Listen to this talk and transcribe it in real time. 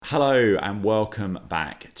Hello and welcome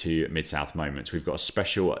back to Mid-South Moments. We've got a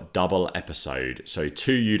special double episode, so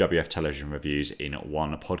 2 UWF television reviews in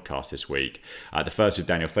one podcast this week. The first with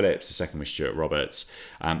Daniel Phillips, the second with Stuart Roberts.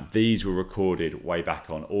 These were recorded way back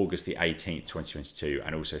on August the 18th, 2022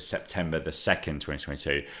 and also September the 2nd,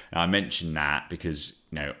 2022. Now I mentioned that because,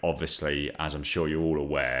 obviously, as I'm sure you're all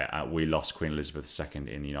aware, we lost Queen Elizabeth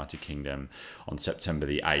II in the United Kingdom on September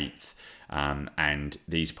the 8th. And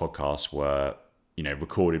these podcasts were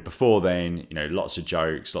recorded before then, lots of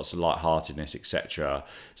jokes, lots of lightheartedness, etc.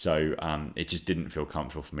 So it just didn't feel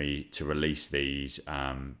comfortable for me to release these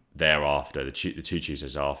thereafter, the 2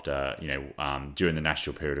 Tuesdays after, during the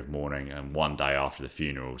national period of mourning and one day after the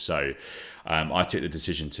funeral. So I took the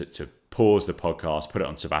decision to pause the podcast, put it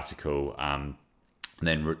on sabbatical, and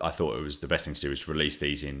then I thought it was the best thing to do was release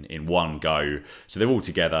these in one go. So they're all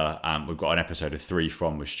together. We've got an episode of 3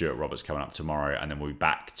 From with Stuart Roberts coming up tomorrow. And then we'll be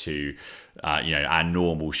back to, our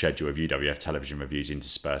normal schedule of UWF television reviews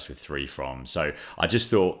interspersed with 3 From. So I just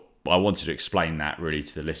thought I wanted to explain that really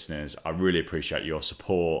to the listeners. I really appreciate your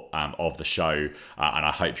support of the show. And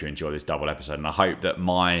I hope you enjoy this double episode. And I hope that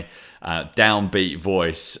my downbeat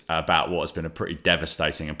voice about what has been a pretty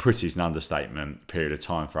devastating, and pretty is an understatement, period of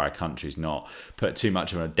time for our country is not put too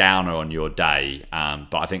much of a downer on your day.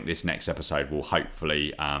 But I think this next episode will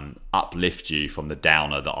hopefully uplift you from the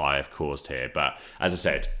downer that I have caused here. But as I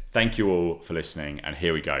said, thank you all for listening. And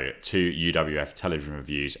here we go. 2 UWF television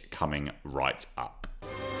reviews coming right up.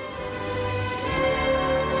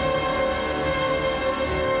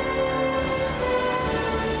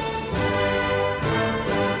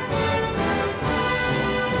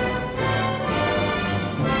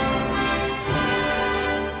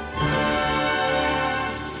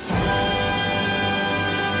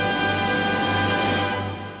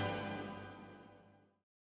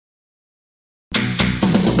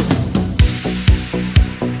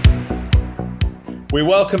 We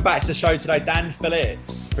welcome back to the show today Dan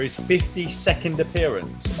Phillips for his 52nd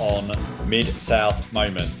appearance on Mid-South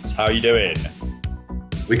Moments. How are you doing?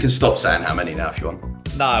 We can stop saying how many now if you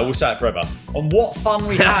want. No, we'll say it forever. And what fun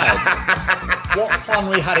we had. What fun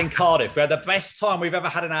we had in Cardiff. We had the best time we've ever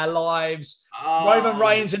had in our lives. Roman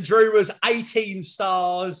Reigns and Drew was 18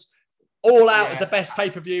 stars. All out as the best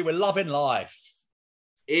pay-per-view. We're loving life.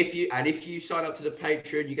 If you sign up to the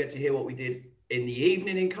Patreon, you get to hear what we did in the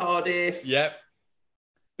evening in Cardiff. Yep.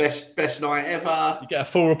 Best night ever. You get a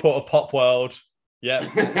full report of Pop World.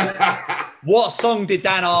 Yeah. What song did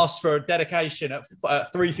Dan ask for a dedication at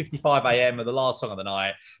 3:55 a.m. of the last song of the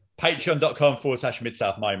night?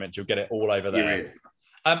 Patreon.com/Mid-South Moments. You'll get it all over there.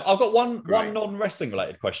 I've got one non-wrestling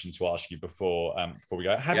related question to ask you before we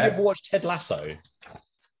go. Have you ever watched Ted Lasso?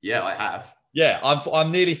 Yeah, I have. Yeah,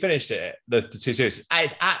 I'm nearly finished it. The 2 series.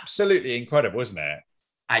 It's absolutely incredible, isn't it?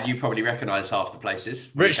 And you probably recognise half the places.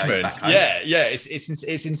 Richmond, yeah, it's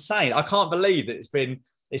insane. I can't believe that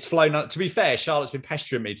it's flown up. To be fair, Charlotte's been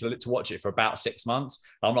pestering me to watch it for about 6 months.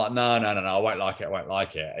 I'm like, no, I won't like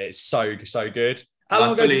it. It's so good. How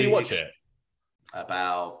long ago did you watch it?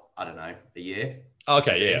 About, I don't know, a year.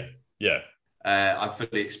 Okay, yeah. I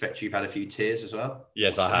fully expect you've had a few tears as well.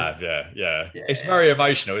 Yes, I have. Yeah. It's very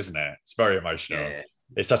emotional, isn't it? It's very emotional. Yeah.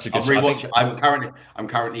 It's such a good show. I'm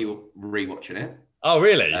currently rewatching it. Oh,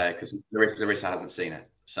 really? Because Larissa hasn't seen it.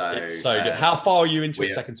 So it's so good. How far are you into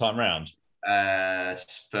it second time round?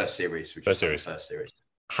 First series. First series.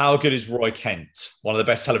 How good is Roy Kent? One of the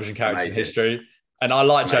best television characters in history. And I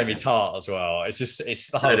like Jamie Tart as well. It's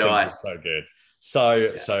the whole thing is so good. So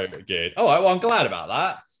good. All right, well, I'm glad about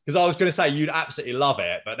that. Because I was going to say you'd absolutely love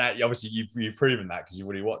it, but now obviously you've proven that because you've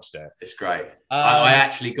already watched it. It's great. I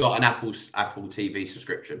actually got an Apple TV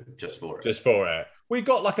subscription just for it. We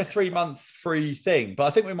got like a 3-month free thing, but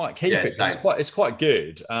I think we might keep it. It's quite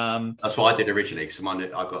good. That's what I did originally because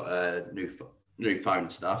I got a new phone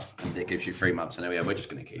stuff, and it gives you 3 months, and we're just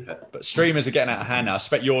going to keep it. But streamers are getting out of hand now. I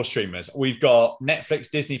expect your streamers. We've got Netflix,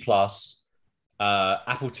 Disney Plus,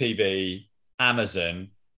 Apple TV,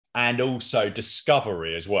 Amazon, and also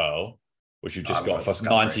Discovery as well, which we've just got for Discovery.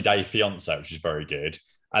 90 Day Fiancé, which is very good.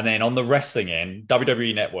 And then on the wrestling end,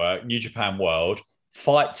 WWE Network, New Japan World,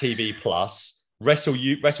 Fight TV Plus, Wrestle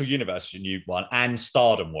Universe, a new one, and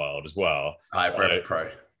Stardom World as well. Rev Pro.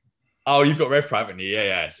 Oh, you've got Rev Pro, haven't you?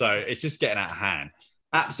 Yeah. So it's just getting out of hand.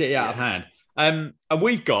 Absolutely out of hand. And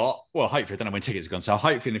we've got, well, hopefully, I don't know when tickets are gone. So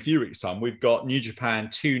hopefully in a few weeks' time, we've got New Japan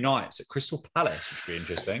 2 nights at Crystal Palace, which will be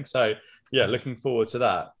interesting. So yeah, looking forward to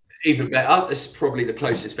that. Even better. This is probably the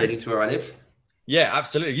closest venue to where I live. Yeah,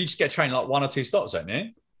 absolutely. You just get trained like 1 or 2 stops, don't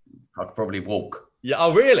you? I could probably walk. Yeah.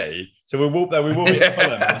 Oh, really? So we will there. We will be at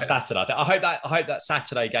Fulham on a Saturday. I hope that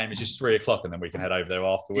Saturday game is just 3:00, and then we can head over there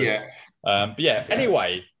afterwards. Yeah. But yeah.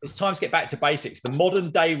 Anyway, it's time to get back to basics. The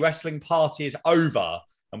modern day wrestling party is over,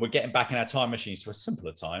 and we're getting back in our time machines to a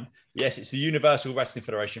simpler time. Yes, it's the Universal Wrestling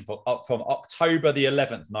Federation from October the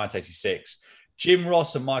 11th, 1986. Jim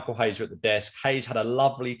Ross and Michael Hayes are at the desk. Hayes had a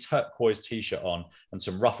lovely turquoise t-shirt on and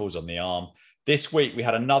some ruffles on the arm. This week, we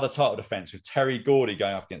had another title defense with Terry Gordy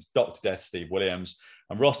going up against Dr. Death Steve Williams.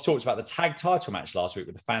 And Ross talked about the tag title match last week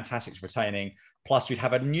with the Fantastics retaining. Plus, we'd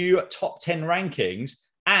have a new top 10 rankings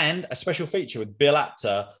and a special feature with Bill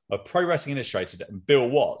Apter of Pro Wrestling Illustrated and Bill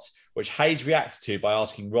Watts, which Hayes reacted to by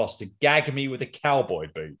asking Ross to gag me with a cowboy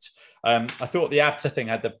boot. I thought the Apter thing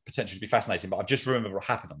had the potential to be fascinating, but I've just remembered what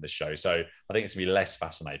happened on this show, so I think it's going to be less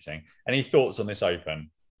fascinating. Any thoughts on this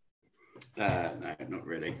open? No, not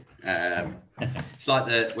really. It's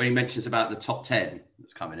like when he mentions about the top 10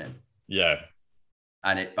 that's coming in. Yeah.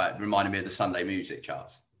 But it reminded me of the Sunday music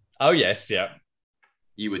charts. Oh, yes, yeah.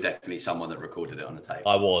 You were definitely someone that recorded it on the tape.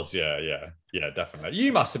 I was, yeah, definitely.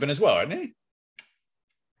 You must have been as well, hadn't you?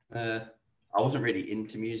 I wasn't really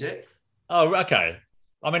into music. Oh, okay.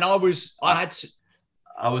 I mean, you're like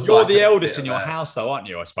the eldest in your house, though, aren't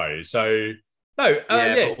you? I suppose. So,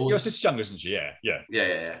 your sister's younger, isn't she?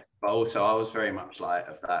 Yeah. But also, I was very much like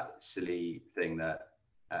of that silly thing that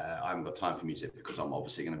I haven't got time for music because I'm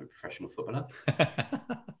obviously going to be a professional footballer,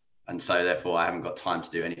 and so therefore I haven't got time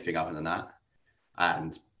to do anything other than that.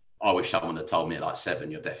 And I wish someone had told me at like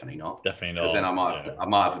 7, you're definitely not. Definitely not. Because then I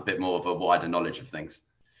might have a bit more of a wider knowledge of things.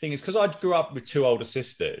 Thing is, because I grew up with 2 older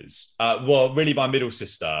sisters. Really, my middle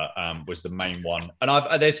sister was the main one,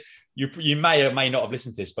 and you may or may not have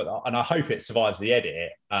listened to this, and I hope it survives the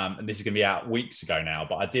edit. And this is going to be out weeks ago now,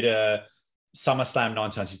 but I did a SummerSlam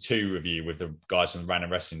 1992 review with the guys from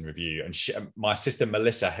Random Wrestling Review, and my sister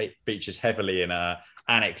Melissa features heavily in a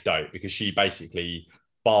anecdote because she basically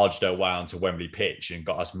barged her way onto Wembley pitch and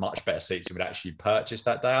got us much better seats than we'd actually purchased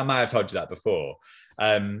that day. I may have told you that before.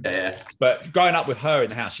 But growing up with her in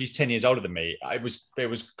the house, she's 10 years older than me. It was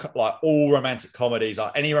like all romantic comedies,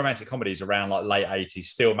 like any romantic comedies around like late 80s,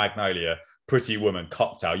 Steel Magnolia, Pretty Woman,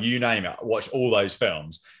 Cocktail, you name it. I watched all those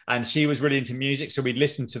films, and she was really into music. So we'd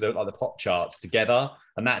listen to the pop charts together,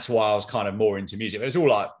 and that's why I was kind of more into music. It was all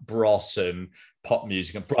like Bros and pop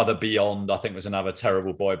music, and Brother Beyond, I think, was another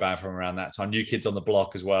terrible boy band from around that time. New Kids on the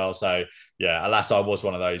Block as well. So yeah, alas, I was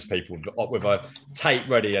one of those people with a tape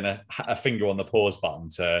ready and a finger on the pause button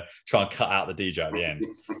to try and cut out the DJ at the end.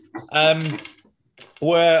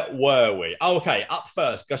 Where were we? Oh, okay, up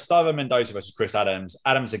first, Gustavo Mendoza versus Chris Adams.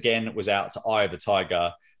 Adams again was out to Eye of the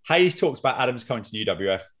Tiger. Hayes talks about Adams coming to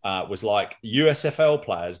UWF was like USFL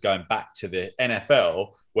players going back to the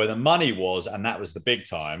NFL where the money was, and that was the big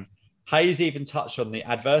time. Hayes even touched on the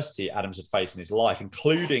adversity Adams had faced in his life,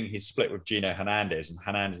 including his split with Gino Hernandez and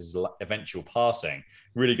Hernandez's eventual passing.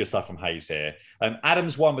 Really good stuff from Hayes here.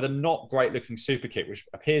 Adams won with a not great looking super kick, which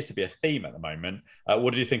appears to be a theme at the moment.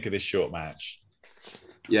 What did you think of this short match?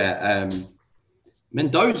 Yeah,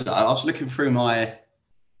 Mendoza, I was looking through my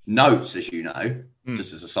notes, as you know,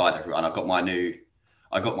 just as a side, everyone. I got my new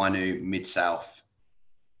Mid-South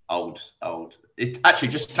actually,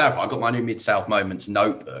 just to clarify, I got my new Mid-South Moments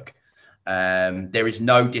notebook. There is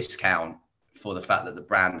no discount for the fact that the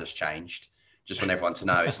brand has changed. Just want everyone to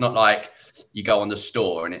know. It's not like you go on the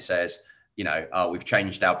store and it says, we've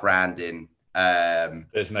changed our branding.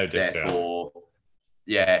 There's no discount.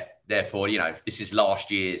 Therefore, this is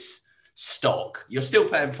last year's stock. You're still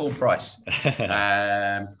paying full price.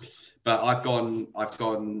 But I've gone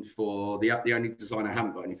for the only design I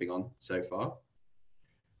haven't got anything on so far,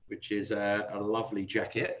 which is a lovely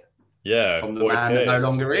jacket. Yeah, from the man that no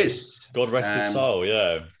longer is. God rest his soul.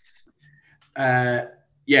 Yeah.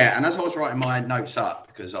 And as I was writing my notes up,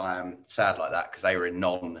 because I am sad like that, because they were in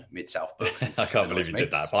non-Mid-South books. I can't believe you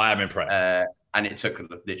did that, but I am impressed. And it took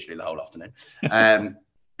literally the whole afternoon.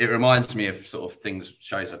 It reminds me of sort of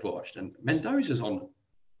shows I'd watched, and Mendoza's on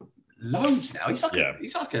loads now.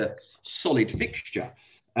 He's like a solid fixture.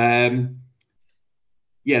 They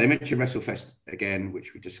mentioned WrestleFest again,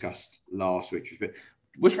 which we discussed last week.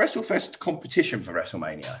 Was WrestleFest competition for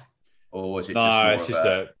WrestleMania, or was it?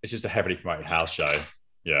 It's just a heavily promoted house show.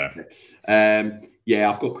 Yeah.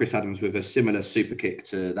 I've got Chris Adams with a similar super kick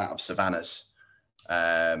to that of Savannah's.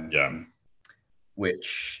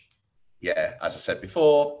 Which, as I said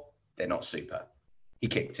before, they're not super. He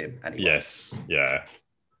kicked him anyway. Yes. Yeah.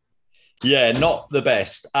 Yeah, not the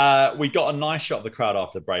best. We got a nice shot of the crowd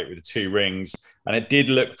after the break with the 2 rings, and it did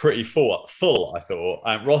look pretty full I thought.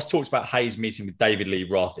 Ross talks about Hayes meeting with David Lee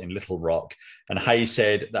Roth in Little Rock, and Hayes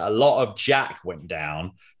said that a lot of Jack went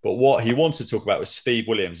down, but what he wanted to talk about was Steve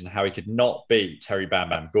Williams and how he could not beat Terry Bam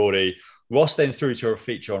Bam Gordy. Ross then threw to a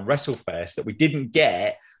feature on WrestleFest that we didn't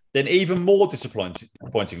get. Then, even more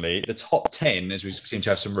disappointingly, the top 10, as we seem to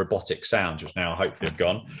have some robotic sounds, which now hopefully have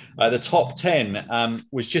gone, the top 10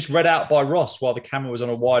 was just read out by Ross while the camera was on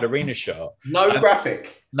a wide arena shot. No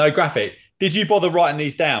graphic. No graphic. Did you bother writing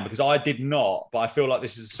these down? Because I did not, but I feel like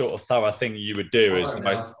this is a sort of thorough thing you would do as the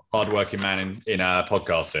most hardworking man in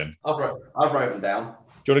podcasting. I've wrote them down.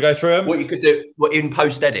 Do you want to go through them? What you could do, in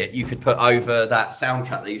post-edit, you could put over that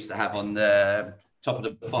soundtrack they used to have on the top of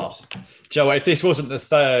the pops. Joe, if this wasn't the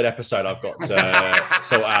 3rd episode I've got to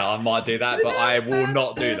sort out, I might do that, but I will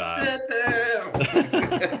not do that.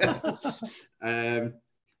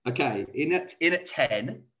 Okay, in at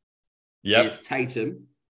 10 is Tatum.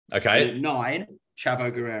 Okay. In at 9,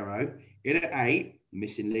 Chavo Guerrero. In at 8,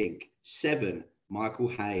 Missing Link. 7, Michael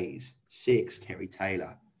Hayes. 6, Terry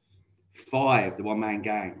Taylor. 5, The One Man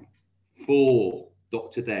Gang. 4,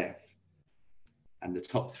 Dr. Death. And the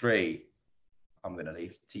top 3, I'm going to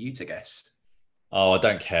leave to you to guess. Oh, I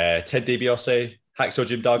don't care. Ted DiBiase, Hacksaw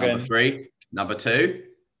Jim Duggan. Number 3. Number 2.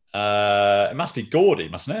 It must be Gordy,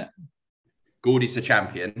 mustn't it? Gordy's the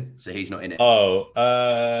champion, so he's not in it. Oh,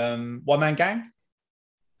 One Man Gang?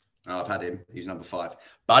 Oh, I've had him. He's number 5.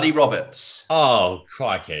 Buddy Roberts. Oh,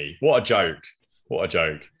 crikey. What a joke. What a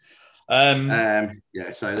joke. Yeah,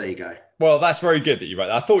 so there you go. Well, that's very good that you wrote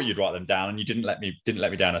that. I thought you'd write them down and you didn't let me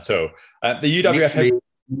down at all. The UWF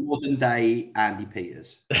modern day Andy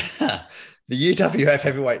Peters. The UWF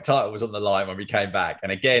heavyweight title was on the line when we came back.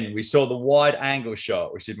 And again, we saw the wide angle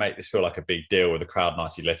shot, which did make this feel like a big deal with the crowd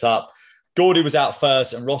nicely lit up. Gordy was out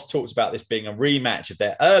first, and Ross talks about this being a rematch of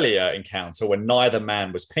their earlier encounter when neither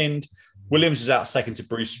man was pinned. Williams was out second to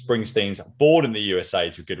Bruce Springsteen's Born in the USA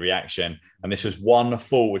to a good reaction. And this was 1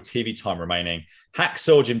 fall with TV time remaining.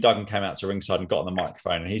 Hacksaw Jim Duggan came out to ringside and got on the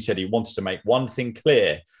microphone. And he said he wanted to make one thing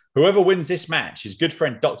clear. Whoever wins this match, his good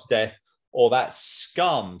friend Dr. Death or that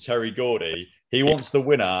scum Terry Gordy, he wants the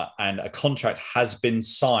winner and a contract has been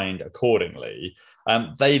signed accordingly.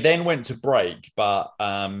 They then went to break, but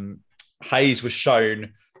Hayes was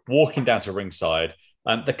shown walking down to ringside.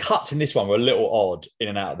 The cuts in this one were a little odd in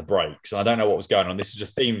and out of the breaks. And I don't know what was going on. This is a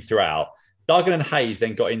theme throughout. Duggan and Hayes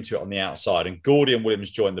then got into it on the outside and Gordy and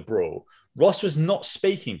Williams joined the brawl. Ross was not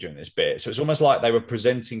speaking during this bit. So it's almost like they were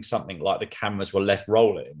presenting something like the cameras were left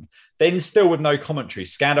rolling. Then still with no commentary,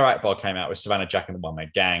 Skander Akbar came out with Savannah Jack and the One Man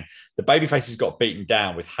Gang. The babyfaces got beaten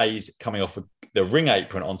down with Hayes coming off the ring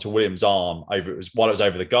apron onto Williams' arm while it was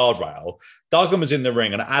over the guardrail. Duggan was in the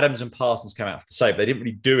ring and Adams and Parsons came out for the save. They didn't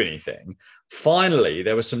really do anything. Finally,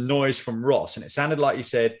 there was some noise from Ross and it sounded like he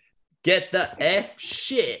said, "Get the F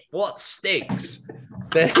shit. What stinks?"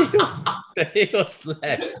 The heels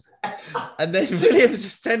left. And then Williams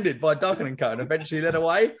was tended by Duggan and Co. and eventually led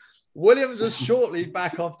away. Williams was shortly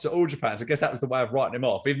back off to All Japan. So I guess that was the way of writing him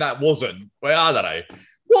off. Even that wasn't. Well, I don't know.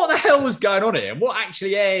 What the hell was going on here? And what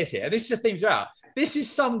actually aired here? This is a theme throughout. This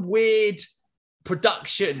is some weird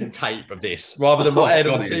production tape of this rather than what aired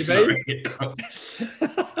on TV.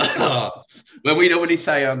 When we normally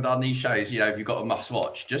say on these shows, if you've got a must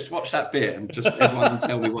watch, just watch that bit and just everyone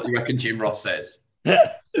tell me what you reckon Jim Ross says.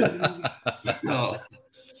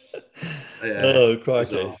 Oh,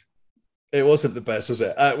 crikey. It wasn't the best, was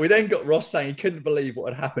it? We then got Ross saying he couldn't believe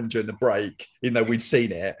what had happened during the break, even though we'd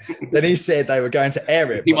seen it. Then he said they were going to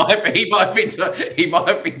air it. He might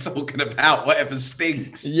have been talking about whatever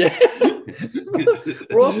stinks. Yeah.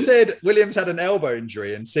 Ross said Williams had an elbow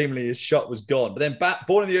injury and seemingly his shot was gone. But then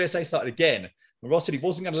Born in the USA started again. And Ross said he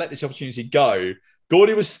wasn't going to let this opportunity go.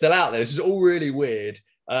 Gordy was still out there. This is all really weird.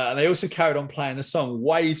 And they also carried on playing the song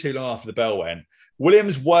way too long after the bell went.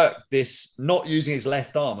 Williams worked this not using his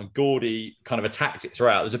left arm and Gordy kind of attacked it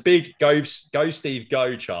throughout. There's a big go Steve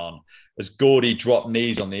go chant as Gordy dropped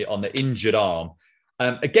knees on the injured arm.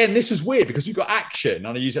 Again, this was weird because we got action,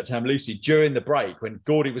 and I use that term loosely, during the break when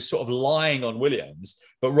Gordy was sort of lying on Williams,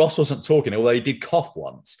 but Ross wasn't talking, although he did cough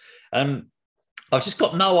once. I've just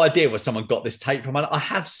got no idea where someone got this tape from. I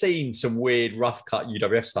have seen some weird rough cut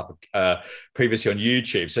UWF stuff previously on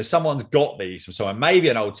YouTube. So someone's got these from someone, maybe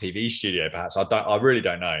an old TV studio, perhaps. I really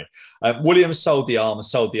don't know. Williams sold the arm,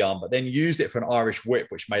 but then used it for an Irish whip,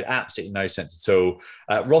 which made absolutely no sense at all.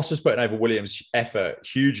 Ross was putting over Williams' effort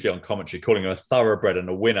hugely on commentary, calling him a thoroughbred and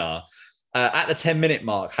a winner. At the 10-minute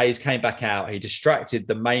mark, Hayes came back out. He distracted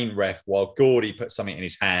the main ref while Gordy put something in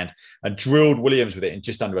his hand and drilled Williams with it in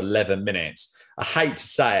just under 11 minutes. I hate to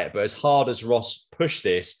say it, but as hard as Ross pushed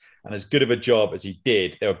this and as good of a job as he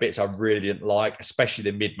did, there were bits I really didn't like, especially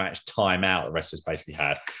the mid-match timeout the wrestlers basically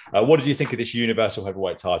had. What did you think of this Universal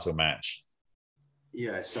Heavyweight title match?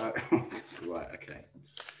 Yeah, so, right, okay.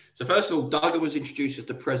 So first of all, Duggan was introduced as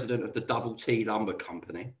the president of the Double T Lumber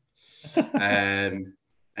Company.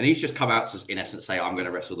 And he's just come out to, in essence, say, I'm going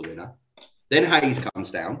to wrestle the winner. Then Hayes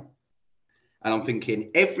comes down. And I'm thinking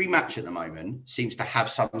every match at the moment seems to have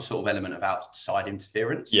some sort of element of outside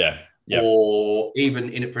interference. Yeah. Or even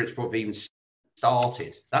in principle of even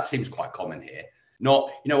started. That seems quite common here.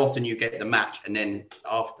 Not, often you get the match and then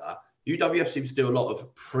after. UWF seems to do a lot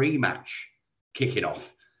of pre-match kicking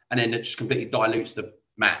off. And then it just completely dilutes the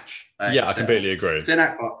match. Yeah, I completely agree. Then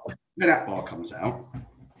Akbar comes out.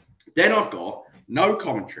 Then I've got no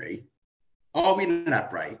commentary. Are we in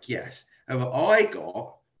that break? Yes. However, I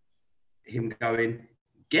got him going,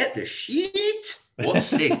 get the shit. What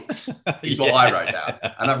stinks is what I wrote down.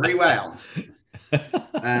 And I've rewound.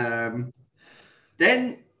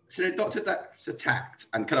 Then Dr. Depp's attacked.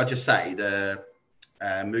 And can I just say, the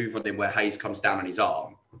move on him where Hayes comes down on his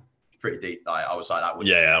arm, pretty deep. I was like, that was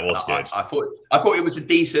that was good. I thought it was a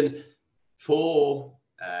decent for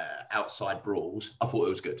outside brawls. I thought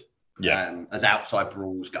it was good. Yeah. As outside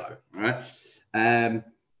brawls go, right?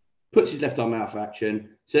 Puts his left arm out for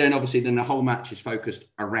action. So then obviously the whole match is focused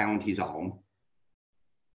around his arm.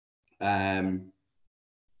 Then,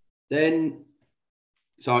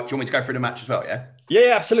 so do you want me to go through the match as well, yeah?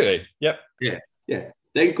 Yeah, absolutely. Yep. Yeah.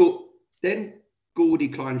 Then Gordy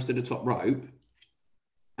climbs to the top rope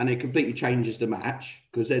and it completely changes the match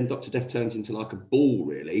because then Dr. Death turns into like a ball,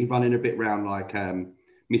 really, running a bit round like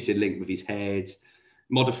missing link with his head.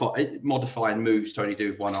 Modifying moves to only do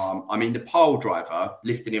with one arm. I mean, the pile driver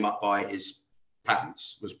lifting him up by his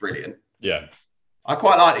pants was brilliant. Yeah, I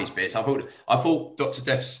quite like these bits. I thought Dr.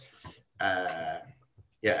 Death's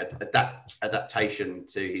adaptation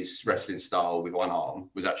to his wrestling style with one arm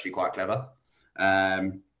was actually quite clever.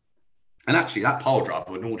 And actually, that pile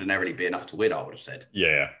driver would ordinarily be enough to win, I would have said.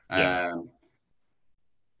 Yeah. And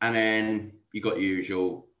then you got your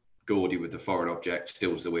usual Gordy with the foreign object,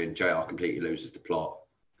 steals the win. JR completely loses the plot.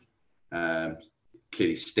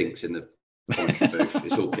 Clearly stinks in the commentary booth.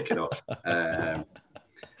 It's all kicking off.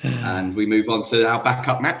 And we move on to our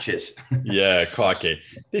backup matches. Yeah, crikey.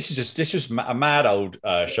 This was a mad old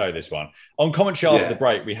show, this one. On commentary after the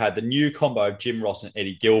break, we had the new combo of Jim Ross and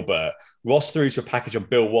Eddie Gilbert. Ross threw to a package on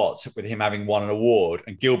Bill Watts with him having won an award,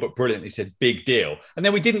 and Gilbert brilliantly said, big deal. And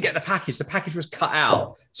then we didn't get the package. The package was cut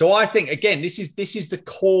out. So I think, again, this is the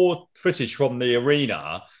core footage from the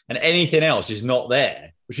arena, and anything else is not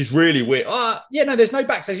there, which is really weird. There's no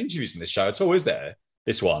backstage interviews in this show at all, is there?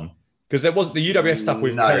 This one? Because there wasn't the UWF stuff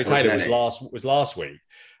with Terry Taylor was last week.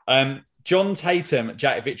 John Tatum,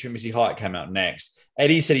 Jack Victor, and Missy Hyatt came out next.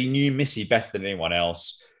 Eddie said he knew Missy better than anyone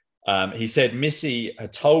else. He said Missy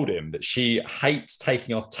had told him that she hates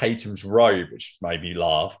taking off Tatum's robe, which made me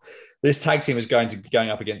laugh. This tag team was going to be going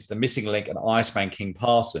up against the Missing Link and Iceman King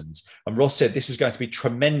Parsons. And Ross said this was going to be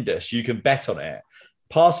tremendous. You can bet on it.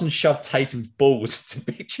 Parsons shoved Tatum's balls to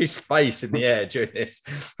Bitch's face in the air during this,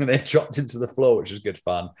 and then dropped into the floor, which was good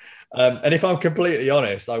fun. And if I'm completely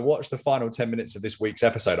honest, I watched the final 10 minutes of this week's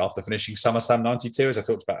episode after finishing SummerSlam 92, as I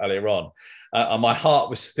talked about earlier on. And my heart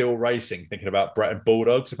was still racing, thinking about Bret and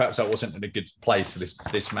Bulldogs. Perhaps I wasn't in a good place for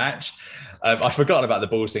this match. I've forgotten about the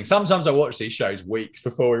Bulls thing. Sometimes I watch these shows weeks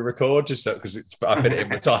before we record, just because I fit it in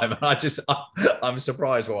with time. And I'm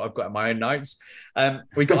surprised what I've got in my own notes.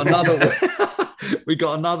 We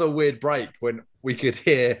got another weird break when we could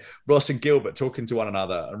hear Ross and Gilbert talking to one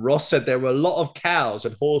another. And Ross said there were a lot of cows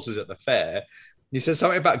and horses at the fair. He said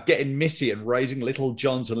something about getting Missy and raising little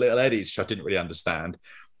Johns and little Eddies, which I didn't really understand.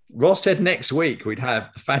 Ross said next week we'd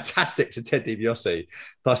have the Fantastics and Ted DiBiase,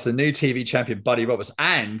 plus the new TV champion Buddy Roberts,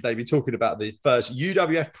 and they'd be talking about the first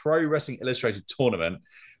UWF Pro Wrestling Illustrated tournament.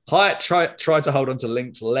 Hyatt tried to hold on to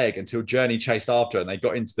Link's leg until Journey chased after her and they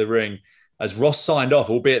got into the ring as Ross signed off,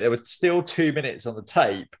 albeit there were still 2 minutes on the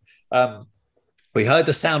tape. We heard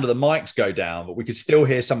the sound of the mics go down, but we could still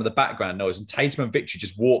hear some of the background noise, and Tatum and Victory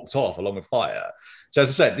just walked off along with Hyatt. So as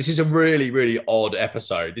I said, this is a really, really odd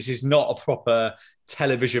episode. This is not a proper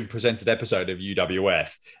television presented episode of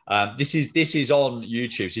UWF. This is on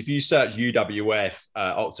YouTube. So if you search UWF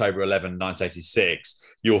October 11, 1986,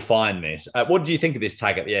 you'll find this. What do you think of this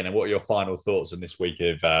tag at the end, and what are your final thoughts on this week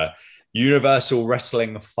of Universal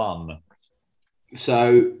Wrestling Fun?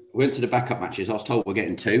 So we went to the backup matches. I was told we're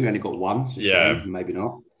getting two. We only got one. So maybe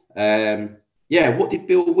not. Yeah, what did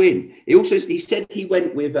Bill win? He said he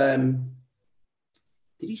went with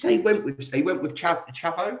did he say he went with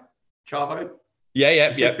Chavo? Chavo? Yeah.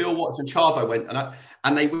 He said Bill Watson, Chavo went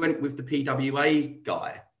and they went with the PWI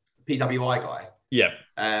guy. Yeah.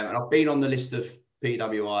 And I've been on the list of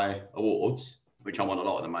PWI awards, which I'm on a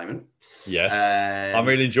lot at the moment. Yes. I'm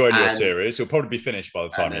really enjoying your series. It'll probably be finished by the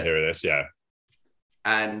time you hear this, yeah.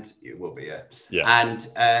 And it will be, yeah. Yeah.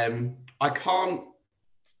 And I can't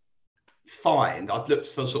find, I've looked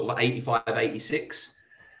for sort of 85, 86,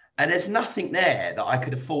 and there's nothing there that I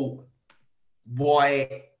could have thought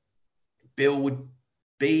why Bill would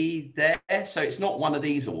be there. So it's not one of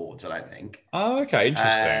these awards, I don't think. Oh, okay.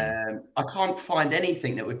 Interesting. I can't find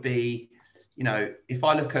anything that would be, if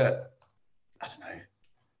I look at, I don't know.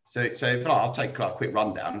 So I'll take a quick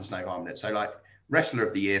rundown. There's no harm in it. So like wrestler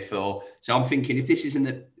of the year so I'm thinking if this is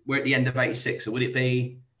we're at the end of 86, so would it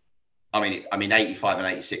be, I mean 85 and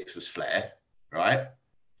 86 was Flair, right?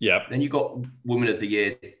 Yeah. Then you got woman of the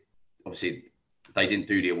year. Obviously they didn't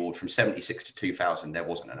do the award from 76 to 2000. There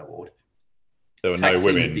wasn't an award. There were no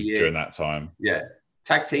women during that time. Yeah.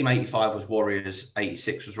 Tag team 85 was Warriors.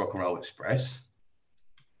 86 was Rock and Roll Express.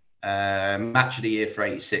 Match of the year for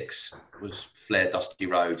 86 was Flair, Dusty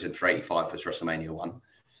Rhodes, and for 85 was WrestleMania 1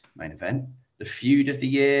 main event. The feud of the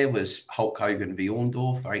year was Hulk Hogan v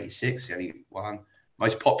Orndorff for 86, the only one.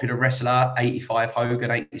 Most popular wrestler, 85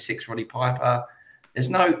 Hogan, 86 Roddy Piper. There's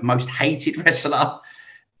no most hated wrestler,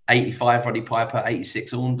 85 Roddy Piper,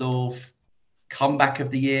 86 Orndorff. Comeback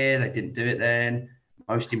of the year, they didn't do it then.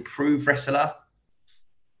 Most improved wrestler,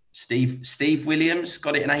 Steve Williams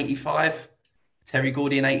got it in 85. Terry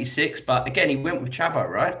Gordy in 86, but again, he went with Chavo,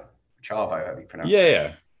 right? Chavo, however you pronounce it.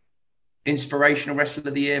 Yeah. Inspirational wrestler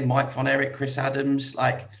of the year, Mike Von Erich, Chris Adams.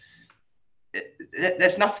 Like,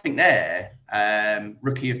 there's nothing there.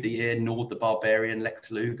 Rookie of the year, Nord the Barbarian, Lex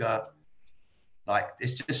Luger. Like,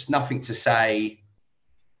 it's just nothing to say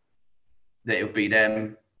that it would be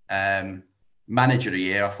them. Manager of the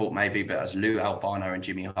year, I thought maybe, but as Lou Albano and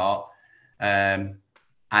Jimmy Hart.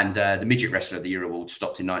 And the Midget Wrestler of the Year award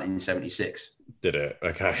stopped in 1976. Did it?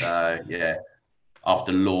 Okay. Yeah.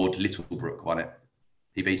 After Lord Littlebrook won it.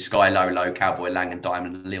 He beat Sky Lolo, Cowboy Lang, and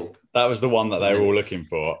Diamond Lil. That was the one that they were all looking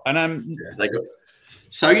for. And they got.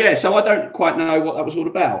 So I don't quite know what that was all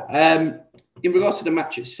about. In regards to the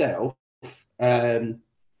match itself, I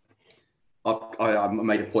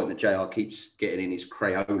made a point that JR keeps getting in his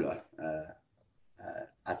Crayola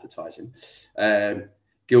advertising.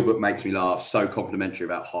 Gilbert makes me laugh. So complimentary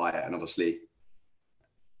about Hyatt, and obviously,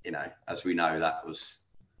 as we know,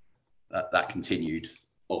 that continued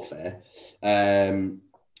off air.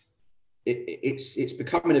 It's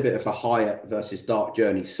becoming a bit of a Hyatt versus Dark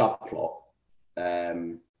Journey subplot.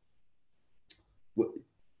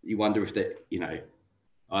 You wonder if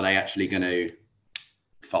are they actually going to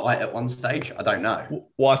fight at one stage? I don't know.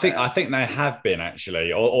 Well, I think they have been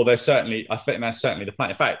actually, or they're certainly. I think that's certainly the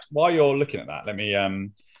plan. In fact, while you're looking at that, let me.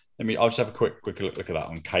 I'll just have a quick look at that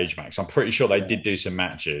on Cage Max. I'm pretty sure they did do some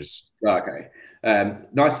matches. Okay.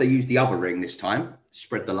 Nice. They used the other ring this time.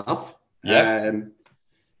 Spread the love. Yeah.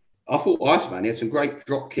 I thought Iceman, he had some great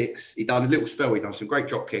drop kicks. He done a little spell. He done some great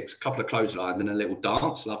drop kicks, a couple of clotheslines, and a little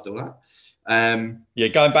dance. Loved all that.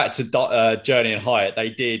 Going back to Journey and Hyatt,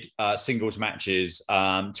 they did singles matches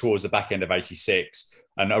towards the back end of 86.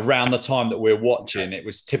 And around the time that we're watching, it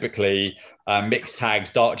was typically mixed tags,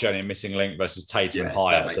 Dark Journey and Missing Link versus Tatum and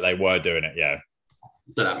Hyatt. So they were doing it, yeah.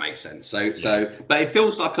 So that makes sense. So, but it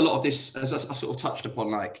feels like a lot of this, as I sort of touched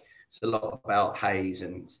upon, like it's a lot about Hayes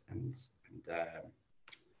and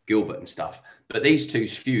Gilbert and stuff. But these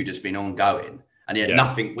two's feud has been ongoing, and yet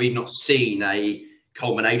nothing. We've not seen a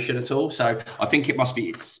culmination at all. So I think it must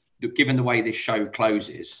be, given the way this show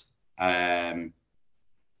closes, I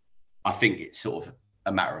think it's sort of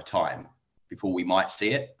a matter of time before we might see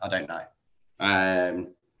it. I don't know. I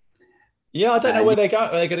don't know where they're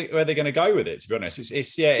going to go with it. To be honest,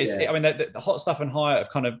 I mean, the Hot Stuff and Hyatt have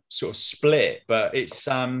kind of sort of split, but it's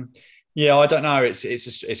I don't know. It's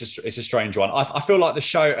a strange one. I feel like the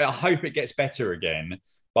show. I hope it gets better again.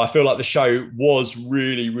 But I feel like the show was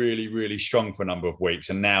really, really, really strong for a number of weeks,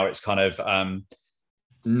 and now it's kind of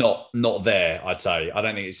not there. I'd say I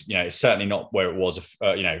don't think it's certainly not where it was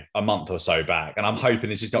a month or so back. And I'm hoping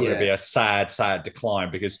this is not going to be a sad decline,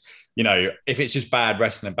 because if it's just bad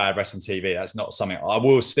wrestling and bad wrestling TV, that's not something I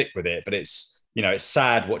will stick with it. But it's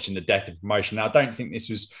sad watching the death of promotion. Now I don't think this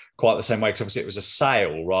was quite the same way, because obviously it was a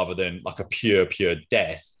sale rather than like a pure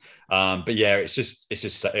death. But yeah, it's just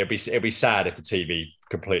it'll be sad if the TV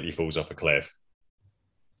completely falls off a cliff.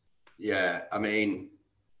 Yeah, I mean,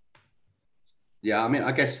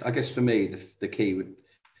 I guess for me the key would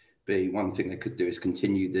be one thing they could do is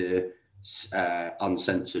continue the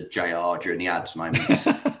uncensored JR during the ads moments,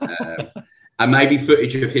 and maybe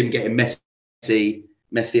footage of him getting messy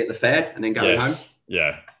at the fair and then going home.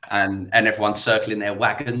 Yeah. And everyone circling their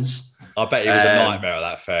wagons. I bet he was a nightmare at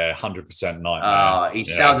that fair, 100% nightmare. He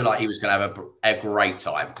sounded like he was going to have a great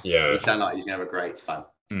time. Yeah. He sounded like he was going to have a great time.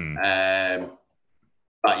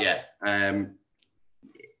 But yeah,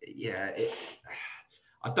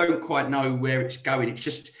 I don't quite know where it's going. It's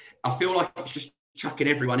just, I feel like it's just chucking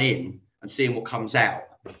everyone in and seeing what comes out.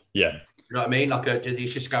 Yeah. You know what I mean? Like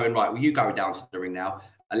he's just going, right, well, you go down to the ring now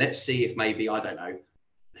and let's see if maybe, I don't know,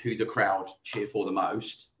 who the crowd cheer for the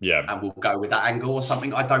most. Yeah. And we'll go with that angle or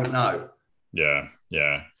something. I don't know. Yeah.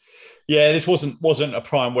 This wasn't a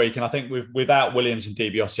prime week, and I think without Williams and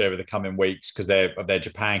DiBiase over the coming weeks because of their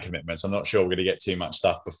Japan commitments, I'm not sure we're going to get too much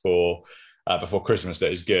stuff before Christmas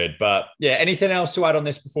that is good. But yeah, anything else to add on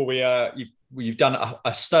this before we you've done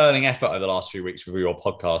a sterling effort over the last few weeks with your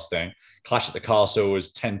podcasting. Clash at the Castle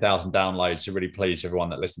was 10,000 downloads, so really pleased everyone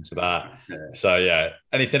that listened to that. So yeah,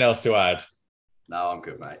 anything else to add? No, I'm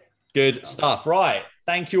good, mate. Good stuff. Right.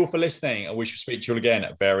 Thank you all for listening, and we shall speak to you all again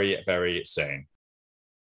very, very soon.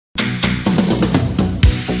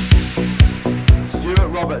 Stuart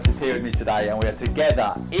Roberts is here with me today, and we are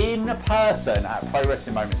together in person at Pro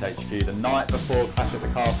Wrestling Moments HQ the night before Clash at the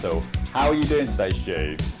Castle. How are you doing today,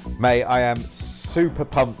 Stu? Mate, I am super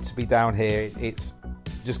pumped to be down here. It's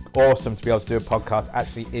just awesome to be able to do a podcast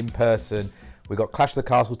actually in person. We've got Clash of the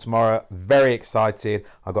Castle tomorrow. Very excited.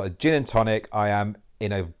 I've got a gin and tonic. I am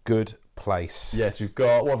in a good place. Yes,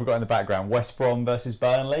 what have we got in the background? West Brom versus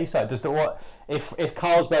Burnley. So if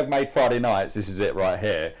Carlsberg made Friday nights, this is it right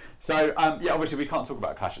here. So obviously we can't talk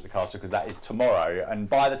about Clash at the Castle because that is tomorrow, and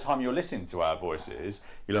by the time you're listening to our voices,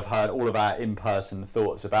 you'll have heard all of our in-person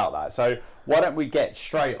thoughts about that. So why don't we get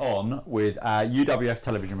straight on with our UWF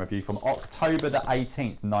television review from October the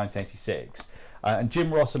 18th, 1986. And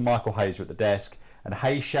Jim Ross and Michael Hayes were at the desk, and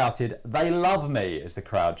Hayes shouted, "They love me," as the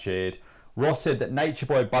crowd cheered. Ross said that Nature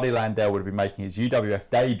Boy Buddy Landel would be making his UWF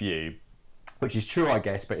debut, which is true, I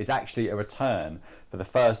guess, but is actually a return for the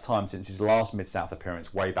first time since his last Mid-South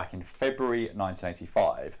appearance way back in February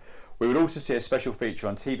 1985. We would also see a special feature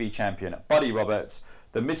on TV champion Buddy Roberts,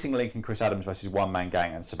 the missing link in Chris Adams versus One Man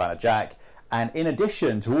Gang and Savannah Jack. And in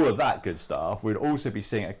addition to all of that good stuff, we'd also be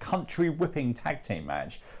seeing a country whipping tag team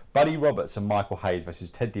match, Buddy Roberts and Michael Hayes versus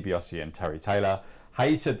Ted DiBiase and Terry Taylor.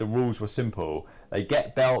 Hayes said the rules were simple. They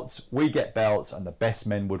get belts, we get belts, and the best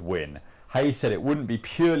men would win. Hayes said it wouldn't be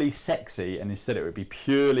purely sexy, and instead it would be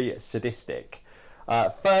purely sadistic.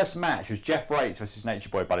 First match was Jeff Rates versus Nature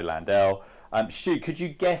Boy Buddy Landel. Stu, could you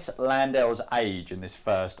guess Landel's age in this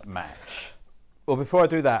first match? Well, before I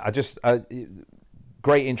do that, I just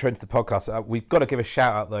great intro into the podcast. We've got to give a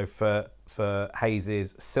shout out though for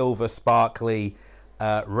Hayes's silver sparkly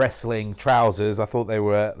wrestling trousers. I thought they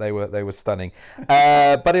were stunning.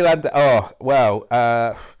 Buddy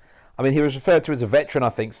Landel. I mean, he was referred to as a veteran, I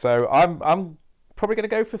think. So I'm probably going to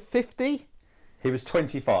go for 50. He was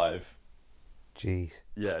 25. Jeez.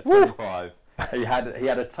 Yeah, 25. He had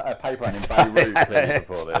a paper in Beirut clearly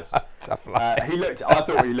before this. Tough life. I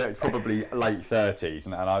thought he looked probably late 30s,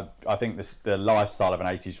 and I think the lifestyle of an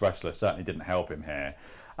 80s wrestler certainly didn't help him here.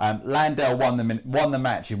 Landel won the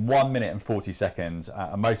match in 1 minute and 40 seconds,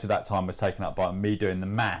 and most of that time was taken up by me doing the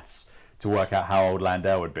maths to work out how old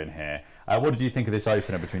Landel had been here. What did you think of this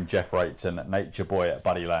opener between Jeff Rates and Nature Boy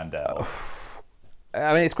Buddy Landel?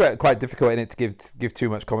 I mean, it's quite difficult in it to give too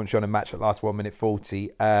much commentary on a match that lasts 1 minute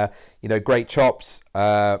 40. Great chops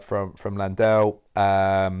from Landel.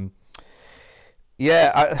 I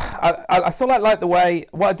still like the way.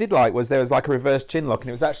 What I did like was there was like a reverse chin lock, and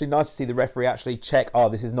it was actually nice to see the referee actually check. Oh,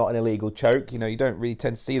 this is not an illegal choke. You don't really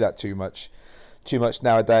tend to see that too much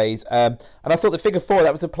nowadays. And I thought the figure four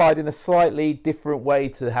that was applied in a slightly different way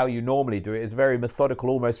to how you normally do it. It's very methodical,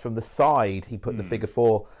 almost from the side. He put the figure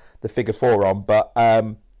four on, but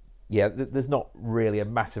there's not really a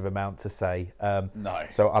massive amount to say. No.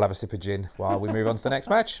 So I'll have a sip of gin while we move on to the next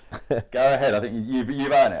match. Go ahead. I think you've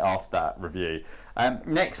earned it after that review.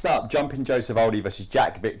 Next up, Jumping Joseph Oldie versus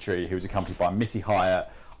Jack Victory, who was accompanied by Missy Hyatt.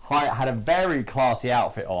 Hyatt had a very classy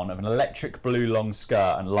outfit on of an electric blue long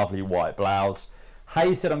skirt and lovely white blouse.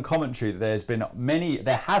 Hayes said on commentary that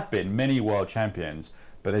there have been many world champions,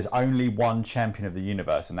 but there's only one champion of the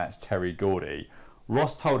universe, and that's Terry Gordy.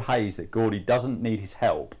 Ross told Hayes that Gordy doesn't need his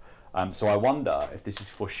help, so I wonder if this is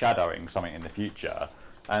foreshadowing something in the future.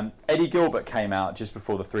 Eddie Gilbert came out just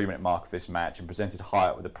before the 3 minute mark of this match and presented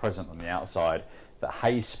Hyatt with a present on the outside that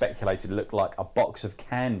Hayes speculated looked like a box of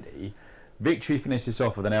candy. Victory finishes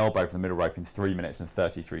off with an elbow from the middle rope in 3 minutes and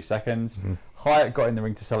 33 seconds. Hyatt got in the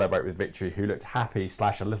ring to celebrate with Victory, who looked happy /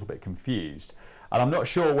 a little bit confused. And I'm not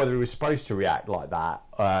sure whether he was supposed to react like that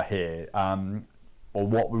here, or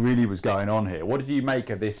what really was going on here. What did you make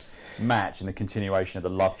of this match and the continuation of the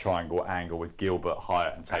love triangle angle with Gilbert,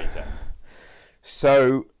 Hyatt and Tatum?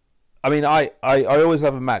 So, I mean, I always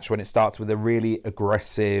love a match when it starts with a really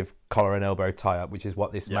aggressive collar and elbow tie-up, which is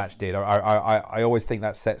what this match did. I always think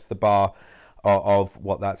that sets the bar of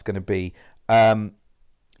what that's going to be. I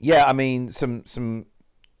mean, some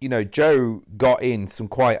Joe got in some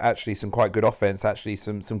quite good offense,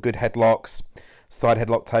 some good headlocks, side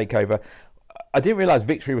headlock takeover. I didn't realize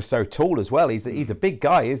Victory was so tall as well. He's a big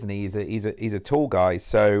guy, isn't he? He's a tall guy.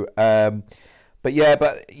 So, there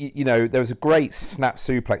was a great snap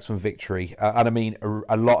suplex from Victory, and I mean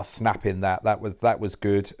a lot of snap in that. That was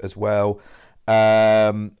good as well.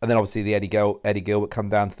 And then obviously the Eddie Gilbert come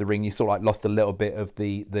down to the ring. You sort of like lost a little bit of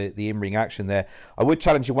the in-ring action there. I would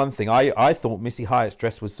challenge you one thing. I thought Missy Hyatt's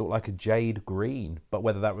dress was sort of like a jade green, but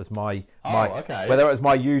whether that was my whether it was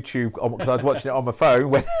my YouTube, because I was watching it on my phone,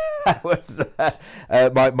 whether that was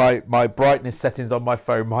my brightness settings on my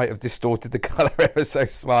phone might have distorted the colour ever so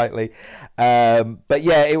slightly. But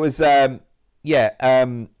yeah, it was I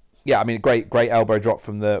mean a great elbow drop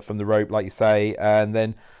from the rope, like you say, and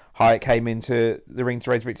then Hyatt came into the ring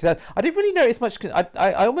to raise Victory's head. I didn't really notice much.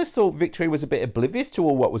 I almost thought Victory was a bit oblivious to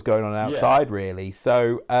all what was going on outside, really.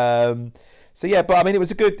 So but I mean, it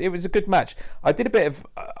was a good match.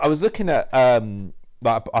 I was looking at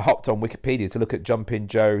I hopped on Wikipedia to look at Jumpin'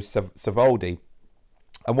 Joe Savoldi,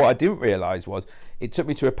 and what I didn't realise was it took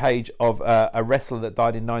me to a page of a wrestler that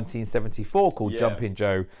died in 1974 called Jumpin'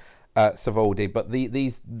 Joe Savoldi, but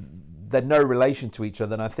they're no relation to each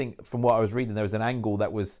other. And I think from what I was reading, there was an angle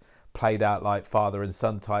that was played out like father and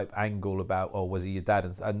son type angle about, was he your dad?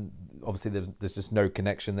 And obviously there's just no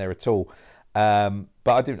connection there at all. But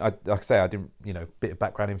I didn't, bit of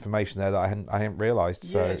background information there that I hadn't realised.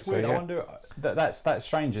 So it's weird. I wonder, that's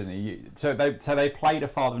strange, isn't it? So they played a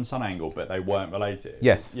father and son angle, but they weren't related.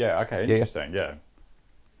 Yes. Yeah. Okay. Interesting. Yeah.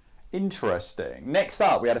 Interesting. Next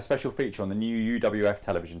up, we had a special feature on the new UWF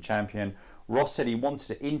television champion. Ross said he wanted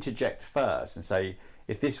to interject first and say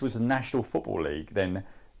if this was a National Football League, then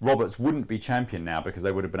Roberts wouldn't be champion now because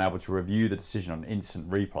they would have been able to review the decision on instant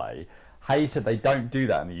replay. Hayes said they don't do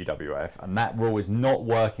that in the UWF, and that rule is not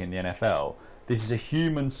working in the NFL. This is a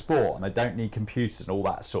human sport, and they don't need computers and all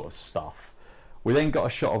that sort of stuff. We then got a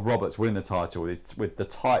shot of Roberts winning the title with the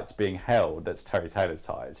tights being held, that's Terry Taylor's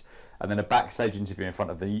tights, and then a backstage interview in front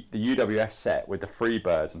of the UWF set with the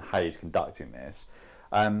Freebirds and Hayes conducting this.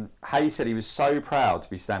 Hayes said he was so proud to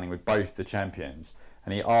be standing with both the champions,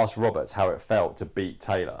 and he asked Roberts how it felt to beat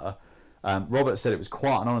Taylor. Roberts said it was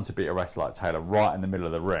quite an honour to beat a wrestler like Taylor right in the middle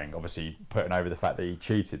of the ring, obviously putting over the fact that he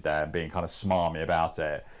cheated there and being kind of smarmy about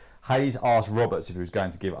it. Hayes asked Roberts if he was going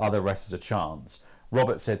to give other wrestlers a chance.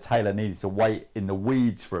 Roberts said Taylor needed to wait in the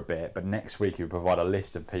weeds for a bit, but next week he would provide a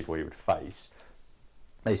list of people he would face.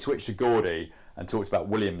 They switched to Gordy and talked about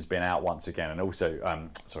Williams being out once again, and also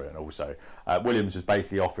Williams was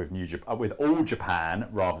basically off with All Japan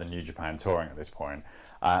rather than New Japan touring at this point,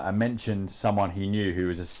 and mentioned someone he knew who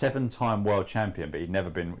was a 7-time world champion, but he'd never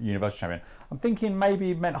been Universal champion. I'm thinking maybe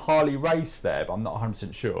he meant Harley Race there, but I'm not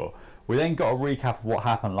 100% sure. We then got a recap of what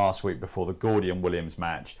happened last week before the Gordy and Williams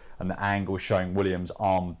match, and the angle showing Williams'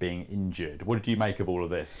 arm being injured. What did you make of all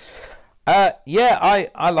of this? I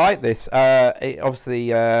like this. Obviously,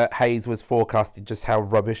 Hayes was forecasting just how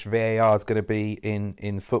rubbish VAR is going to be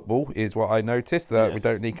in football, is what I noticed. That we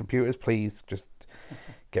don't need computers. Please just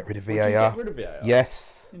get rid of VAR. Get rid of VAR?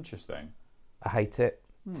 Yes. Interesting. I hate it.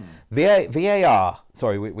 VAR.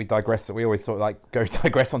 Sorry, we digress. We always sort of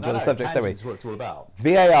digress onto other subjects, don't we? That's what it's all about.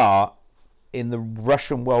 VAR in the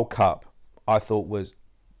Russian World Cup, I thought was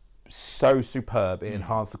so superb. It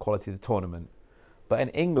enhanced the quality of the tournament. But in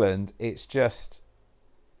England, it's just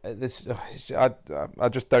this. I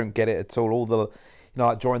just don't get it at all. All the,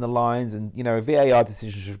 like drawing the lines, and VAR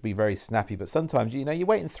decisions should be very snappy. But sometimes, you're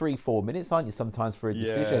waiting 3-4 minutes, aren't you? Sometimes for a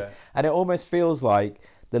decision, and it almost feels like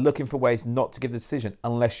they're looking for ways not to give the decision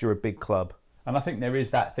unless you're a big club. And I think there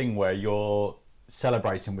is that thing where you're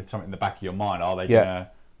celebrating with something in the back of your mind. Are they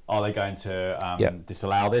going to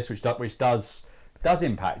disallow this? Which does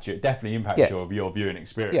impact you. It definitely impacts your viewing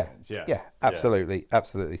experience. Yeah, absolutely.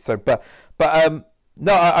 So, but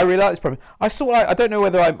no, I really like this program. I sort of I don't know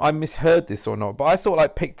whether I misheard this or not, but I sort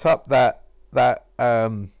of picked up that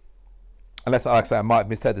unless like I say I might have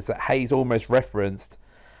misheard this, that Hayes almost referenced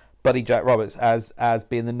Buddy Jack Roberts as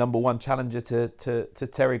being the number one challenger to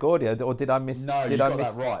Terry Gordy, or did I miss? No, did you I got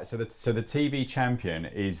miss? that right. So the TV champion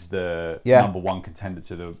is the Yeah. number one contender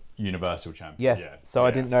to the Universal champion. Yes. Yeah. So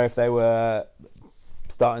I didn't know if they were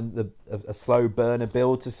starting a slow burner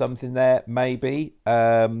build to something there, maybe.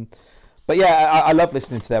 But yeah, I love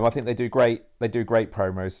listening to them. I think they do great. They do great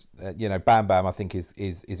promos. Bam Bam, I think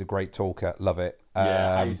is a great talker. Love it.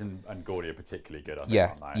 Hayes and Gordy are particularly good. I think,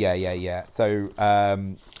 aren't they? Yeah. So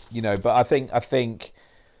but I think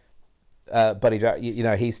Buddy Jack,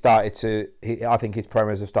 he started to. I think his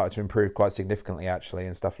promos have started to improve quite significantly, actually,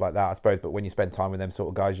 and stuff like that. I suppose. But when you spend time with them sort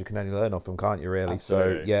of guys, you can only learn off them, can't you? Really.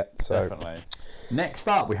 Absolutely. So Definitely. Next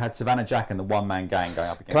up, we had Savannah Jack and the One Man Gang going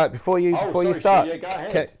up against. Before you start, go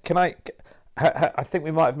ahead. can I? I think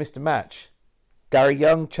we might have missed a match. Gary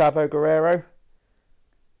Young, Chavo Guerrero.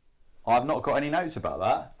 I've not got any notes about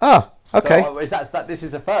that. Ah, okay. So this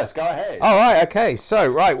is a first. Go ahead. All right, okay. So,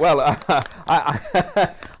 right, well, I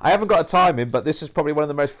haven't got a timing, but this is probably one of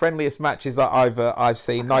the most friendliest matches that I've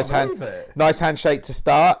seen. Nice handshake to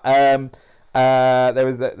start. There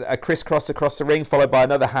was a crisscross across the ring, followed by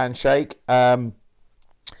another handshake. Young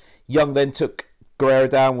then took Guerrero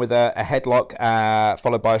down with a headlock,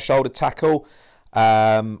 followed by a shoulder tackle.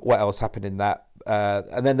 What else happened in that?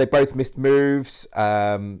 And then they both missed moves,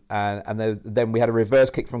 and then we had a reverse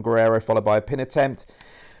kick from Guerrero, followed by a pin attempt,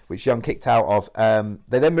 which Young kicked out of.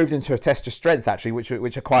 They then moved into a test of strength, actually, which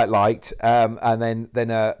I quite liked, and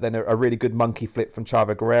then a really good monkey flip from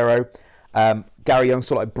Chavo Guerrero. Gary Young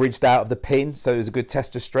sort of like bridged out of the pin, so it was a good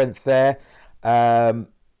test of strength there.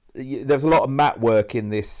 There's a lot of mat work in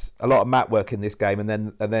this game, and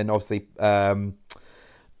then obviously.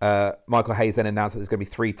 Michael Hayes then announced that there's going to be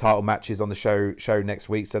 3 title matches on the show next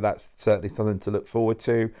week, so that's certainly something to look forward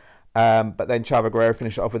to. But then Chavo Guerrero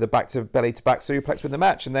finished it off with a belly-to-back suplex with the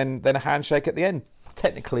match, and then a handshake at the end.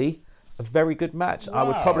 Technically, a very good match. Wow. I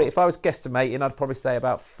would probably, if I was guesstimating, I'd probably say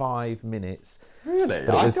about 5 minutes. Really?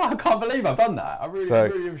 I can't believe I've done that. I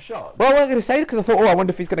really am shocked. Well, I wasn't going to say it because I thought, I wonder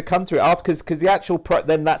if he's going to come to it after, because the actual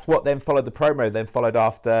then that's what then followed the promo. Then followed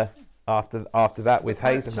after that with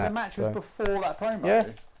Hayes and that. So the match was before that promo. Yeah.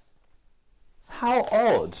 How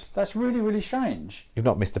odd. That's really, really strange. You've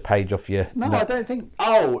not missed a page off your... No, I don't think...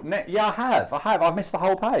 Oh, yeah, I have. I've missed the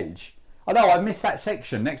whole page. Oh, no, I missed that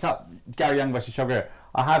section. Next up, Gary Young versus Chavo Guerrero.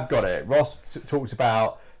 I have got it. Ross talked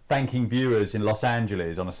about thanking viewers in Los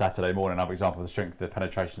Angeles on a Saturday morning. Another example of the strength of the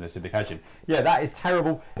penetration of the syndication. Yeah, that is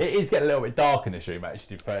terrible. It is getting a little bit dark in this room,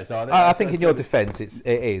 actually, to be fair. So I think in your defence, it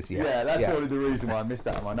is, yes. Yeah, that's probably the reason why I missed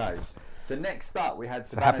that in my notes. So next up, we had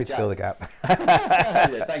Savannah Happy to fill the gap.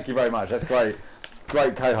 Yeah, thank you very much. That's great.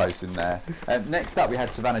 Great co-host in there. Next up, we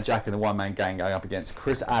had Savannah Jack and the One Man Gang going up against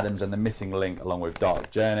Chris Adams and the Missing Link, along with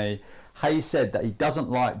Dark Journey. Hayes said that he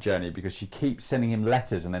doesn't like Journey because she keeps sending him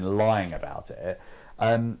letters and then lying about it.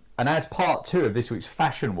 And as part 2 of this week's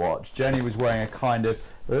Fashion Watch, Journey was wearing a kind of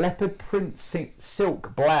leopard print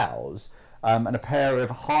silk blouse and a pair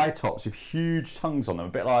of high tops with huge tongues on them, a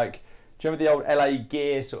bit like, do you remember the old LA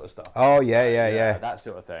Gear sort of stuff? Oh, yeah. That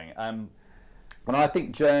sort of thing. And I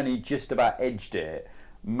think Journey just about edged it,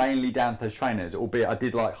 mainly down to those trainers, albeit I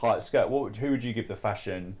did like Hyatt skirt. Who would you give the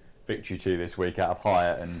fashion victory to this week out of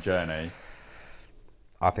Hyatt and Journey?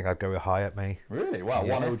 I think I'd go with Hyatt, me. Really? Wow,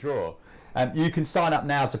 1-1 draw. You can sign up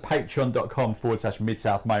now to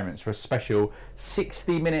patreon.com/Mid-South Moments for a special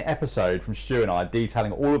 60-minute episode from Stu and I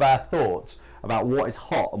detailing all of our thoughts about what is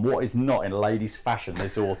hot and what is not in ladies' fashion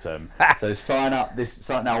this autumn. So sign up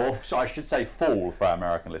now, or I should say fall for our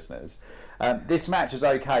American listeners. This match was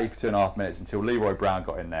okay for 2.5 minutes until Leroy Brown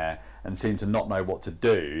got in there and seemed to not know what to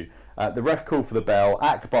do. The ref called for the bell.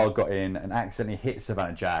 Akbar got in and accidentally hit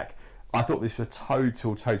Savannah Jack. I thought this was a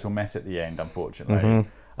total mess at the end, unfortunately. Mm-hmm.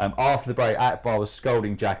 After the break, Akbar was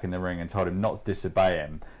scolding Jack in the ring and told him not to disobey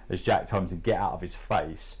him as Jack told him to get out of his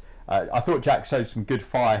face. I thought Jack showed some good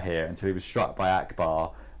fire here until he was struck by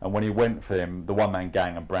Akbar, and when he went for him, the One Man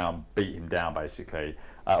Gang and Brown beat him down basically.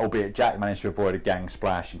 Albeit Jack managed to avoid a gang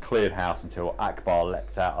splash and cleared house until Akbar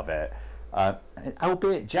leapt out of it. Leapt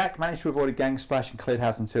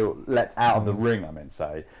out of the ring, I meant to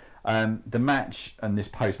say. The match and this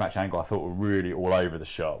post-match angle I thought were really all over the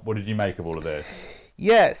shop. What did you make of all of this?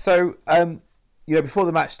 Yeah, so before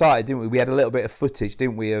the match started, didn't we? We had a little bit of footage,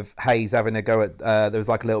 didn't we, of Hayes having a go at. There was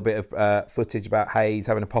like a little bit of footage about Hayes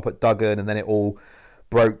having a pop at Duggan, and then it all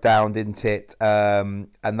broke down, didn't it? And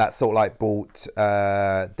that sort of like brought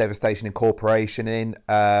Devastation Incorporation in.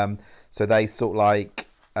 So they sort of like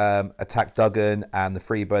attacked Duggan, and the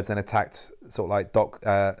Freebirds then attacked sort of like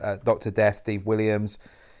Dr. Death, Steve Williams.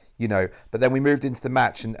 But then we moved into the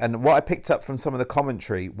match, and what I picked up from some of the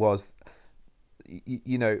commentary was,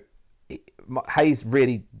 Hayes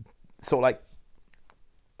really sort of like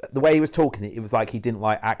the way he was talking, it was like he didn't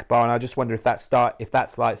like Akbar, and I just wonder if that's like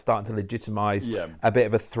starting to legitimise a bit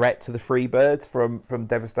of a threat to the Freebirds from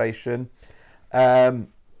Devastation.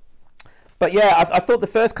 But yeah, I thought the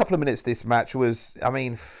first couple of minutes of this match was, I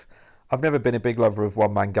mean, I've never been a big lover of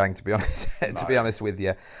one man gang, to be honest. To be honest with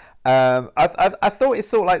you, I thought it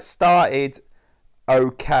sort of like started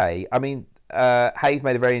okay. I mean, Hayes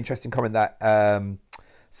made a very interesting comment that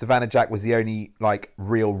Savannah Jack was the only like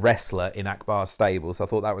real wrestler in Akbar's stable, so I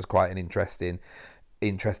thought that was quite an interesting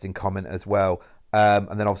comment as well.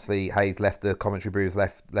 And then obviously Hayes left the commentary booth,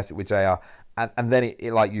 left it with JR, and then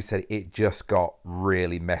it like you said, it just got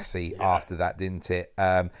really messy after that, didn't it?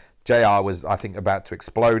 JR was, I think, about to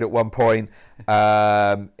explode at one point.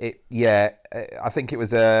 I think it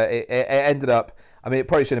was it ended up. I mean, it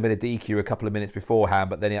probably should have been a DQ a couple of minutes beforehand,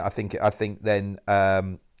 but then I think it was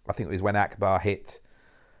when Akbar hit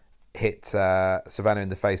Savannah in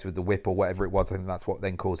the face with the whip or whatever it was. I think that's what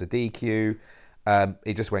then caused a DQ.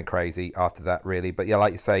 It just went crazy after that, really. But yeah,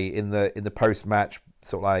 like you say, in the post match,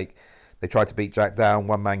 sort of like they tried to beat Jack down.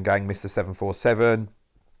 One man gang missed the 747,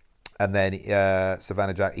 and then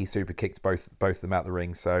Savannah Jack he super kicked both of them out the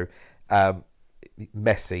ring. So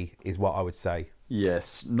messy is what I would say.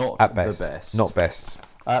 Yes, not at the best. best. Not best.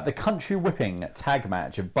 The country whipping tag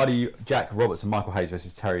match of Buddy Jack Roberts and Michael Hayes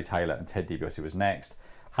versus Terry Taylor and Ted DiBiase was next.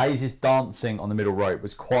 Hayes' dancing on the middle rope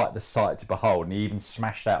was quite the sight to behold, and he even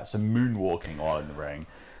smashed out some moonwalking while in the ring.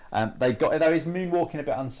 Though his moonwalking a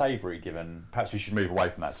bit unsavoury, given perhaps we should move away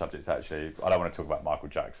from that subject. Actually, I don't want to talk about Michael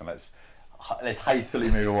Jackson. Let's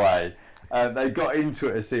hastily move away. They got into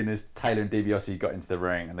it as soon as Taylor and DiBiase got into the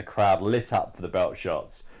ring, and the crowd lit up for the belt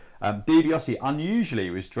shots. DiBiase unusually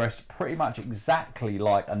was dressed pretty much exactly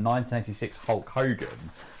like a 1986 Hulk Hogan,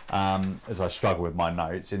 as I struggle with my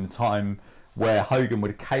notes, in the time where Hogan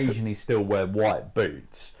would occasionally still wear white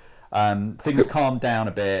boots. Things calmed down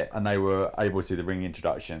a bit and they were able to do the ring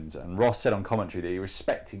introductions, and Ross said on commentary that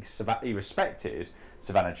he respected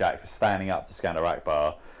Savannah Jack for standing up to Skandar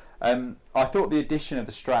Akbar. I thought the addition of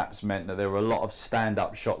the straps meant that there were a lot of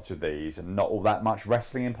stand-up shots with these and not all that much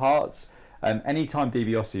wrestling in parts. Anytime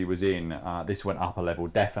DiBiase was in, this went up a level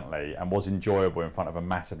definitely and was enjoyable in front of a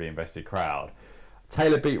massively invested crowd.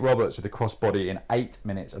 Taylor beat Roberts with a crossbody in 8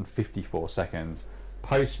 minutes and 54 seconds.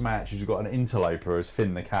 Post-match, we've got an interloper as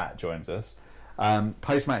Finn the Cat joins us.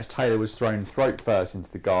 Post-match, Taylor was thrown throat first into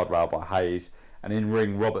the guardrail by Hayes, and in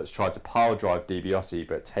ring, Roberts tried to pile drive DiBiase,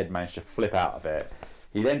 but Ted managed to flip out of it.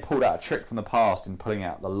 He then pulled out a trick from the past in pulling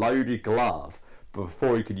out the loaded glove, but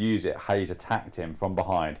before he could use it, Hayes attacked him from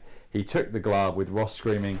behind. He took the glove with Ross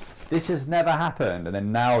screaming, "This has never happened," and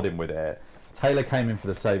then nailed him with it. Taylor came in for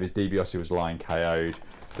the save as DiBiase was lying KO'd.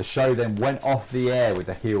 The show then went off the air with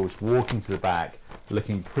the heels walking to the back,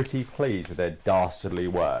 looking pretty pleased with their dastardly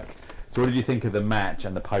work. So what did you think of the match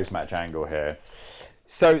and the post-match angle here?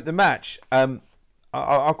 So the match, I'm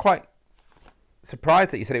quite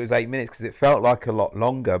surprised that you said it was 8 minutes, because it felt like a lot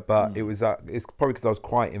longer, but it's probably because I was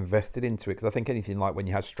quite invested into it, because I think anything like when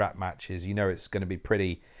you have strap matches, you know it's going to be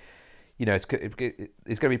pretty... it's going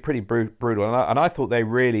to be pretty brutal, and I thought they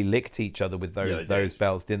really licked each other with those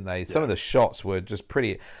belts, didn't they? Some of the shots were just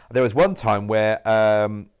pretty. There was one time where I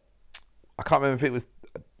can't remember if it was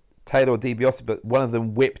Taylor or DiBiase, but one of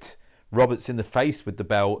them whipped Roberts in the face with the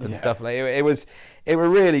belt and stuff. Like it were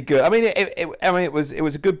really good. I mean, it was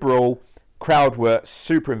a good brawl. Crowd were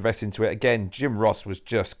super invested into it. Again, Jim Ross was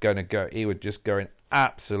just going to go. He was just going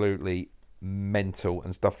absolutely mental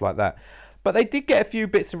and stuff like that. But they did get a few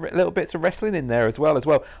little bits of wrestling in there as well.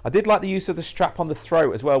 I did like the use of the strap on the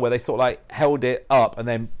throat as well, where they sort of like held it up and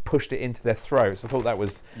then pushed it into their throats. I thought that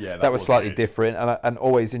was slightly different, and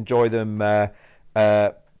always enjoy them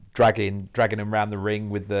dragging them around the ring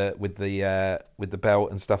with the belt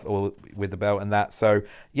and stuff, or with the belt and that. So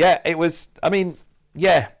yeah, it was. I mean,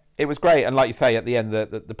 yeah. It was great, and like you say, at the end,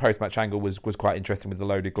 the post-match angle was quite interesting with the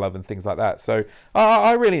loaded glove and things like that. So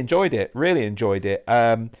I really enjoyed it.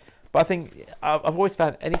 But I think I've always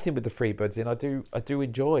found anything with the Freebirds in, I do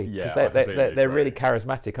enjoy, because they're really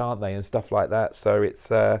charismatic, aren't they, and stuff like that. So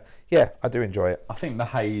it's I do enjoy it. I think the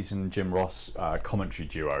Hayes and Jim Ross commentary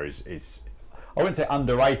duo is I wouldn't say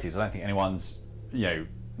underrated. I don't think anyone's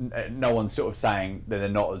no one's sort of saying that they're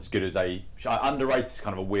not as good as underrated is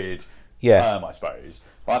kind of a weird term, I suppose.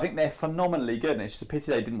 But I think they're phenomenally good, and it's just a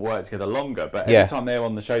pity they didn't work together longer. But every time they're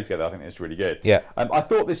on the show together, I think it's really good. Yeah. I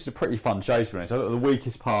thought this was a pretty fun show, to be honest. I thought the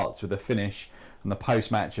weakest parts were the finish and the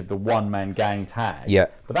post-match of the one-man gang tag. Yeah.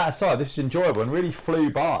 But that aside, this is enjoyable and really flew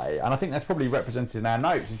by, and I think that's probably represented in our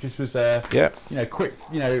notes. It just was a quick,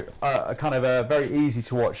 a kind of a very easy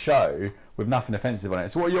to watch show with nothing offensive on it.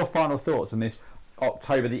 So what are your final thoughts on this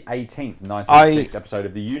October the 18th, 1996 episode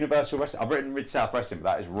of the Universal Wrestling? I've written Mid-South Wrestling,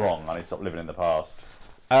 but that is wrong. I need to stop living in the past.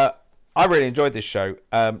 I really enjoyed this show.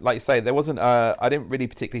 Like you say, there wasn't. I didn't really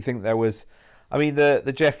particularly think there was. I mean,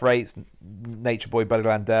 the Jeff Rates, Nature Boy, Buddy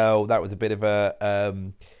Landell, that was a bit of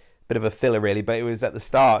a filler, really. But it was at the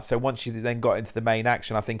start. So once you then got into the main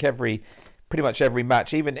action, I think pretty much every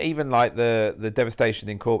match, even like the Devastation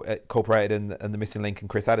Incorporated and the Missing Link and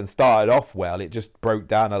Chris Adams started off well. It just broke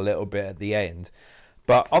down a little bit at the end.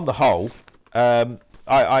 But on the whole,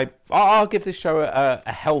 I'll give this show a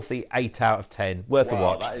healthy 8 out of 10. Worth a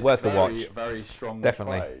watch. Worth a watch. Very strong.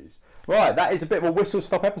 Definitely. Praise. Right, that is a bit of a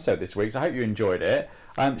whistle-stop episode this week, so I hope you enjoyed it.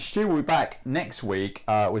 Stu will be back next week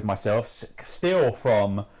with myself, still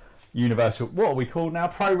from Universal... What are we called now?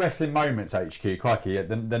 Pro Wrestling Moments HQ. Crikey,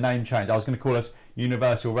 the name changed. I was going to call us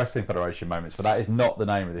Universal Wrestling Federation Moments, but that is not the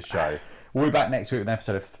name of the show. We'll be back next week with an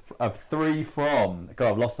episode of 3 from...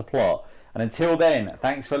 God, I've lost the plot. And until then,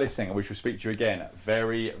 thanks for listening, and we shall speak to you again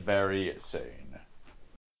very, very soon.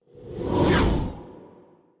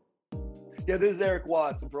 Yeah, this is Eric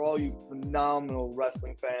Watts, and for all you phenomenal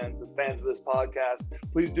wrestling fans and fans of this podcast,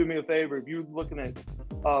 please do me a favor. If you're looking at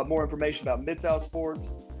more information about Mid-South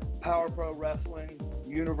Sports, Power Pro Wrestling,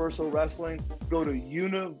 Universal Wrestling, go to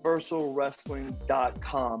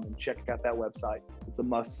universalwrestling.com and check out that website. It's a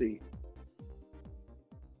must-see.